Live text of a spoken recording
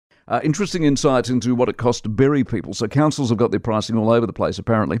Interesting insights into what it costs to bury people. So councils have got their pricing all over the place,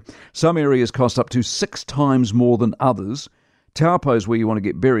 apparently. Some areas cost up to 6 times more than others. Taupo's where you want to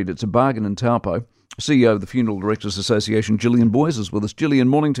get buried. It's a bargain in Taupo. CEO of the Funeral Directors Association, Gillian Boyes, is with us. Gillian,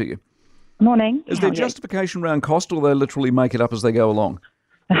 morning to you. Morning. Is there justification around cost, or they literally make it up as they go along?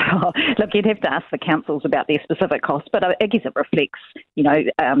 Look, you'd have to ask the councils about their specific costs, but I guess it reflects,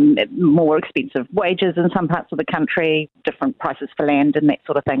 more expensive wages in some parts of the country, different prices for land and that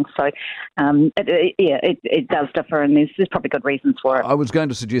sort of thing. So, it does differ, and there's probably good reasons for it. I was going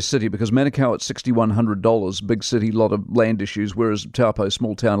to suggest city, because Manukau at $6,100, big city, lot of land issues, whereas Taupo,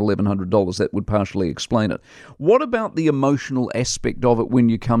 small town, $1,100. That would partially explain it. What about the emotional aspect of it when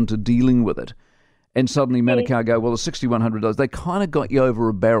you come to dealing with it? And suddenly Manukau go, well, it's $6,100. They kind of got you over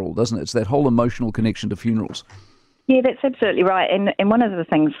a barrel, doesn't it? It's that whole emotional connection to funerals. Yeah, that's absolutely right. And one of the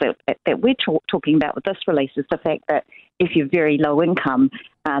things that we're talking about with this release is the fact that if you're very low income,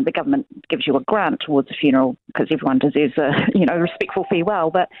 the government gives you a grant towards a funeral because everyone deserves a respectful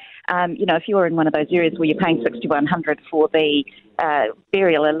farewell. But if you're in one of those areas where you're paying $6,100 for the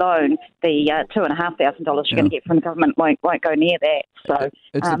burial alone, the $2,500 you're going to get from the government won't go near that. So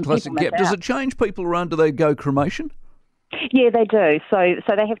it's a classic gap. Does it change people around? Do they go cremation? Yeah, they do. So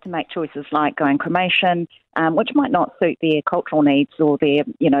they have to make choices like going cremation, which might not suit their cultural needs or their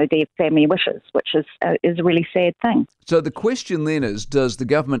family wishes, which is a really sad thing. So the question then is, does the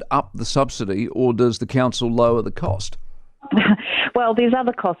government up the subsidy or does the council lower the cost? Well, there's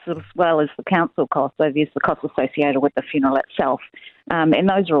other costs as well as the council costs. So there's the costs associated with the funeral itself. And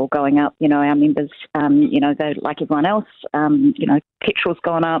those are all going up. Our members, they're like everyone else, petrol's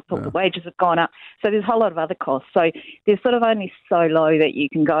gone up, all the wages have gone up. So there's a whole lot of other costs. So there's sort of only so low that you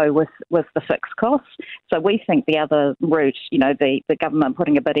can go with the fixed costs. So we think the other route, the government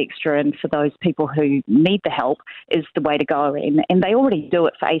putting a bit extra in for those people who need the help is the way to go. And they already do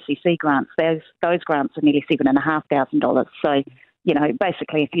it for ACC grants. Those grants are nearly $7,500. So,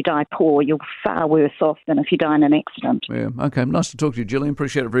 basically, if you die poor, you're far worse off than if you die in an accident. Yeah, okay. Nice to talk to you, Gillian.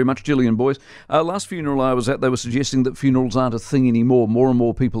 Appreciate it very much. Gillian Boyes. Last funeral I was at, they were suggesting that funerals aren't a thing anymore. More and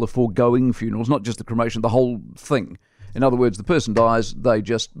more people are foregoing funerals, not just the cremation, the whole thing. In other words, the person dies, they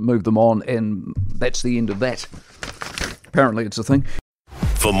just move them on, and that's the end of that. Apparently it's a thing.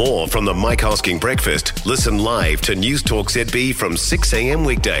 For more from the Mike Hosking Breakfast, listen live to News Talk ZB from 6 a.m.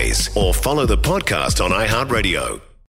 weekdays or follow the podcast on iHeartRadio.